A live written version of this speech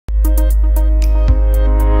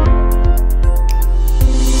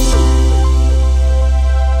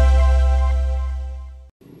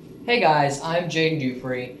Hey guys, I'm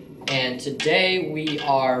Dupree, and today we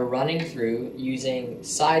are running through using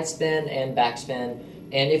Sidespin and Backspin,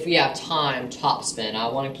 and if we have time, Topspin. I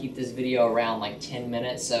want to keep this video around like 10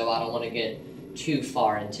 minutes, so I don't want to get too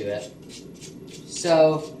far into it.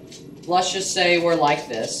 So, let's just say we're like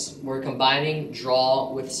this. We're combining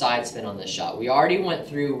draw with Sidespin on this shot. We already went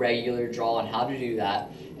through regular draw and how to do that,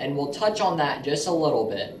 and we'll touch on that just a little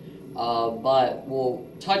bit, but we'll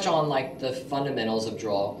touch on like the fundamentals of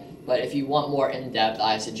draw. But if you want more in-depth,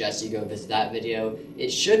 I suggest you go visit that video. It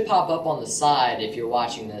should pop up on the side if you're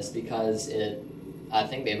watching this because I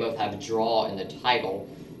think they both have draw in the title.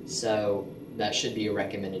 So that should be a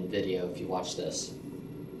recommended video if you watch this.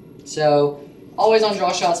 So always on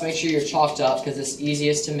draw shots, make sure you're chalked up because it's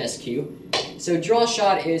easiest to miscue. So draw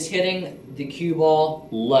shot is hitting the cue ball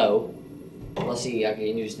low. Let's see, I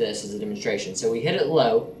can use this as a demonstration. So we hit it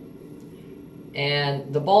low,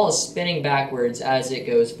 and the ball is spinning backwards as it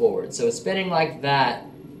goes forward. So it's spinning like that,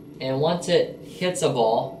 and once it hits a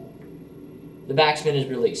ball, the backspin is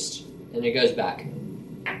released, and it goes back.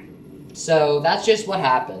 So that's just what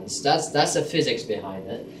happens. That's the physics behind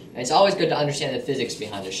it. And it's always good to understand the physics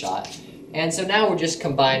behind a shot. And so now we're just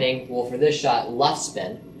combining, well, for this shot, left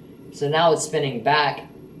spin. So now it's spinning back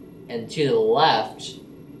and to the left.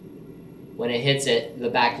 When it hits it, the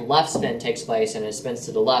back left spin takes place and it spins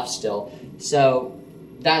to the left still. So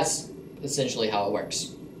that's essentially how it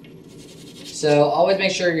works. So always make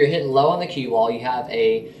sure you're hitting low on the cue ball. You have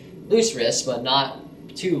a loose wrist, but not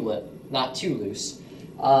too loose.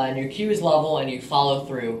 And your cue is level, and you follow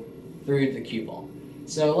through the cue ball.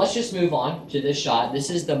 So let's just move on to this shot. This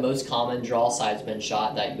is the most common draw side spin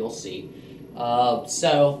shot that you'll see.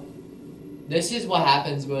 So this is what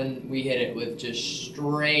happens when we hit it with just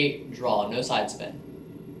straight draw, no side spin.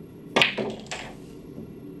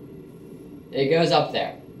 It goes up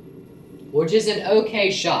there, which is an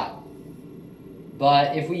okay shot.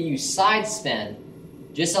 But if we use side spin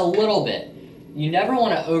just a little bit, you never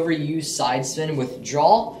want to overuse side spin with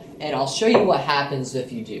draw, and I'll show you what happens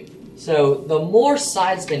if you do. So the more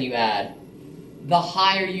side spin you add, the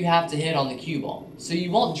higher you have to hit on the cue ball. So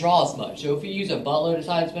you won't draw as much. So if you use a buttload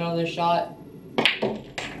side spin on this shot,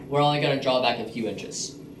 we're only going to draw back a few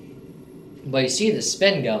inches. But you see the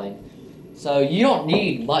spin going. So you don't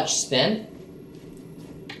need much spin.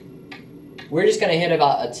 We're just going to hit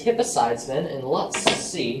about a tip of side spin, and let's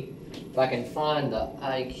see if I can find the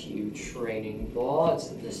IQ training ball. It's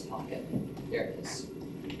in this pocket. There it is.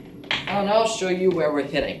 And I'll show you where we're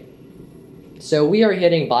hitting. So we are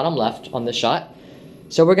hitting bottom left on the shot.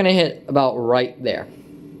 So we're going to hit about right there.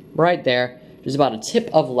 Right there. There's about a tip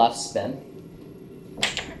of left spin.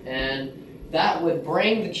 And that would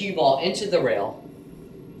bring the cue ball into the rail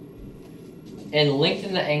and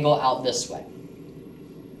lengthen the angle out this way.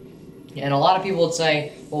 And a lot of people would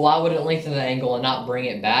say, well, why would it lengthen the angle and not bring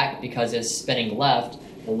it back because it's spinning left,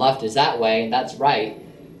 and left is that way, and that's right.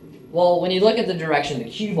 Well, when you look at the direction the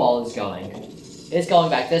cue ball is going, it's going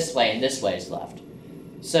back this way, and this way is left.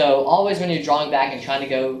 So always when you're drawing back and trying to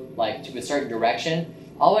go like to a certain direction,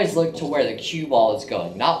 always look to where the cue ball is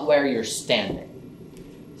going, not where you're standing.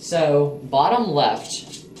 So bottom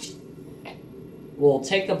left, we'll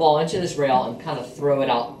take the ball into this rail and kind of throw it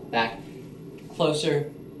out back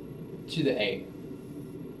closer to the 8.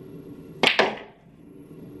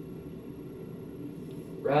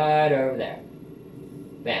 Right over there.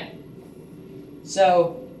 Bam.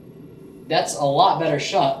 So that's a lot better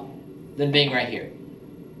shot than being right here.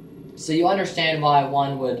 So you understand why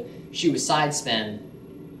one would shoot with side spin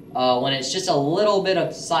when it's just a little bit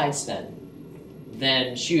of side spin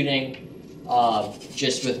than shooting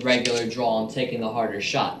just with regular draw and taking the harder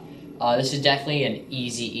shot. This is definitely an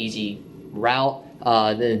easy route.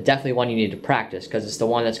 Definitely one you need to practice because it's the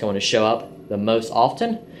one that's going to show up the most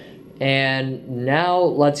often. And now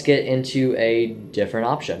let's get into a different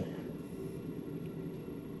option.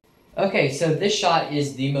 Okay, so this shot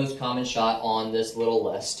is the most common shot on this little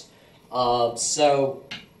list. So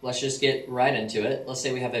let's just get right into it. Let's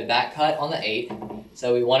say we have a back cut on the 8.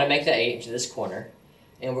 So we want to make the 8 into this corner.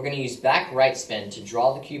 And we're going to use back right spin to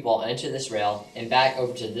draw the cue ball into this rail and back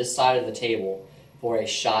over to this side of the table for a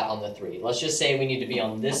shot on the 3. Let's just say we need to be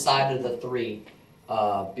on this side of the 3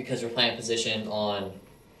 because we're playing position on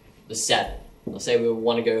the 7. Let's say we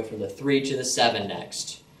want to go from the 3 to the 7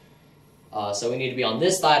 next. So we need to be on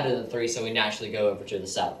this side of the 3, so we naturally go over to the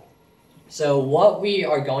 7. So what we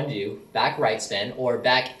are going to do, back right spin or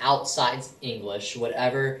back outside English,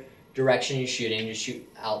 whatever direction you're shooting, just shoot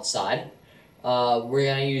outside. We're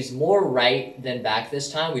going to use more right than back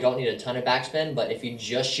this time. We don't need a ton of backspin, but if you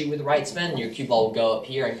just shoot with right spin, your cue ball will go up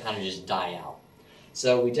here and kind of just die out.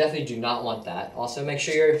 So we definitely do not want that. Also, make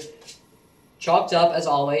sure you're chalked up as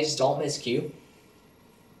always. Don't miscue.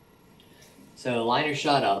 So line your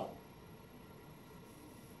shot up.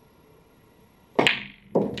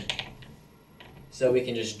 So we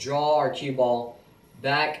can just draw our cue ball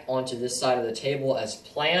back onto this side of the table as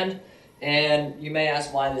planned. And you may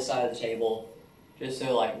ask why this side of the table. Just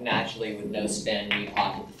so like naturally with no spin, we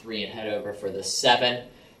pocket the 3 and head over for the 7.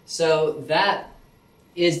 So that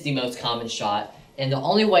is the most common shot. And the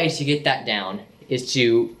only way to get that down is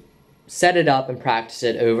to set it up and practice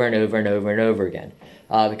it over and over and over and over again.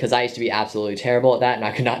 Because I used to be absolutely terrible at that and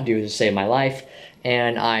I could not do it to save my life.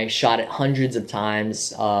 And I shot it hundreds of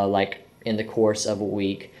times, like in the course of a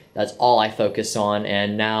week. That's all I focus on,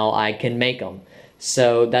 and now I can make them.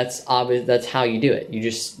 So that's obvious. That's how you do it. You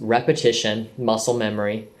just repetition, muscle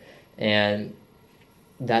memory, and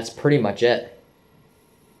that's pretty much it.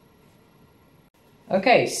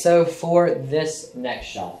 Okay, so for this next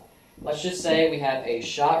shot, let's just say we have a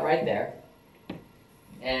shot right there,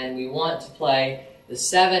 and we want to play the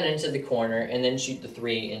 7 into the corner and then shoot the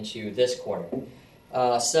 3 into this corner.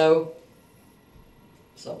 So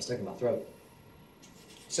I'm stuck in my throat.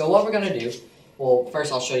 So what we're going to do, well,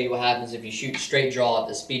 first I'll show you what happens if you shoot straight draw at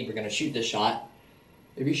the speed we're going to shoot this shot.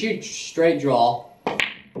 If you shoot straight draw,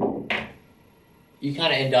 you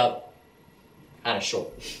kind of end up kind of short.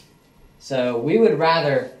 So we would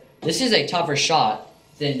rather, this is a tougher shot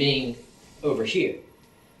than being over here.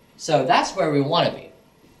 So that's where we want to be.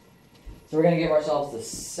 So we're going to give ourselves the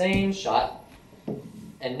same shot,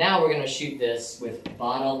 and now we're going to shoot this with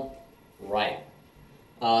bottom right.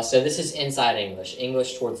 So this is inside English,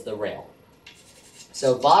 English towards the rail.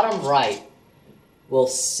 So bottom right will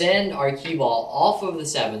send our cue ball off of the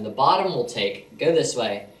 7. The bottom will take, go this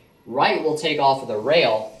way. Right will take off of the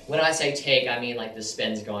rail. When I say take, I mean like the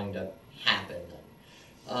spin's going to happen.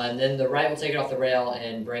 And then the right will take it off the rail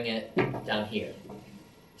and bring it down here.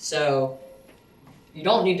 So you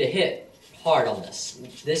don't need to hit hard on this.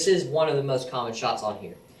 This is one of the most common shots on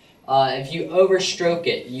here. If you overstroke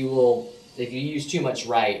it, you will, if you use too much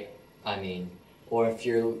right, or if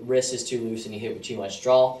your wrist is too loose and you hit with too much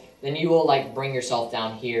draw, then you will like bring yourself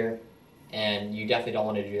down here, and you definitely don't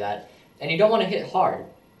want to do that. And you don't want to hit hard.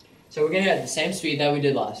 So we're going to hit at the same speed that we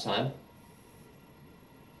did last time.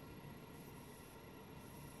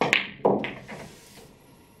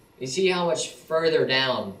 You see how much further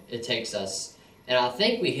down it takes us. And I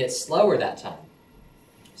think we hit slower that time.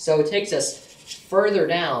 So it takes us further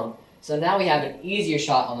down. So now we have an easier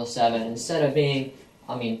shot on the 7 instead of being,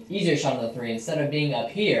 easier shot on the 3. Instead of being up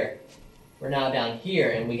here, we're now down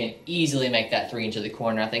here, and we can easily make that 3 into the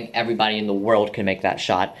corner. I think everybody in the world can make that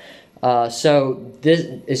shot. So this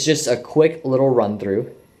is just a quick little run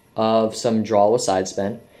through of some draw with side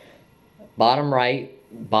spin. Bottom right,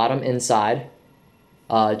 bottom inside.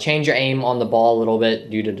 Change your aim on the ball a little bit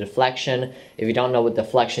due to deflection. If you don't know what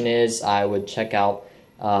deflection is, I would check out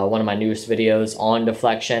one of my newest videos on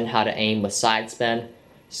deflection, how to aim with side spin.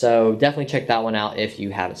 So definitely check that one out if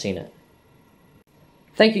you haven't seen it.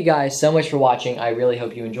 Thank you guys so much for watching. I really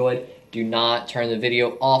hope you enjoyed. Do not turn the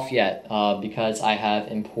video off yet because I have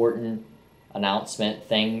important announcement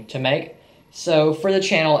thing to make. So for the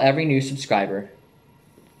channel, every new subscriber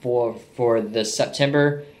for the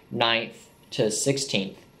September 9th to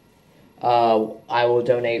 16th, I will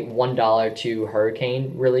donate $1 to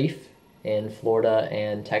hurricane relief in Florida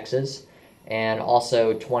and Texas, and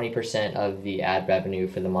also 20% of the ad revenue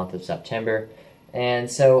for the month of September.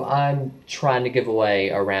 And so I'm trying to give away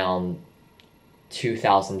around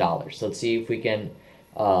 $2,000. So let's see if we can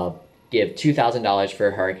give $2,000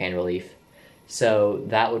 for hurricane relief. So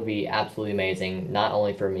that would be absolutely amazing, not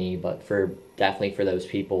only for me, but for definitely for those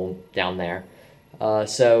people down there.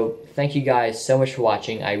 So thank you guys so much for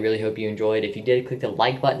watching. I really hope you enjoyed. If you did, click the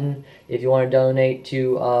like button. If you want to donate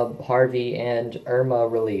to Harvey and Irma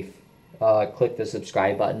relief, click the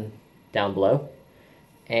subscribe button down below.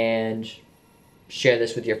 And share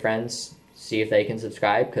this with your friends. See if they can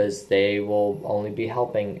subscribe, because they will only be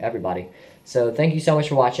helping everybody. So thank you so much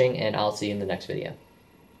for watching, and I'll see you in the next video.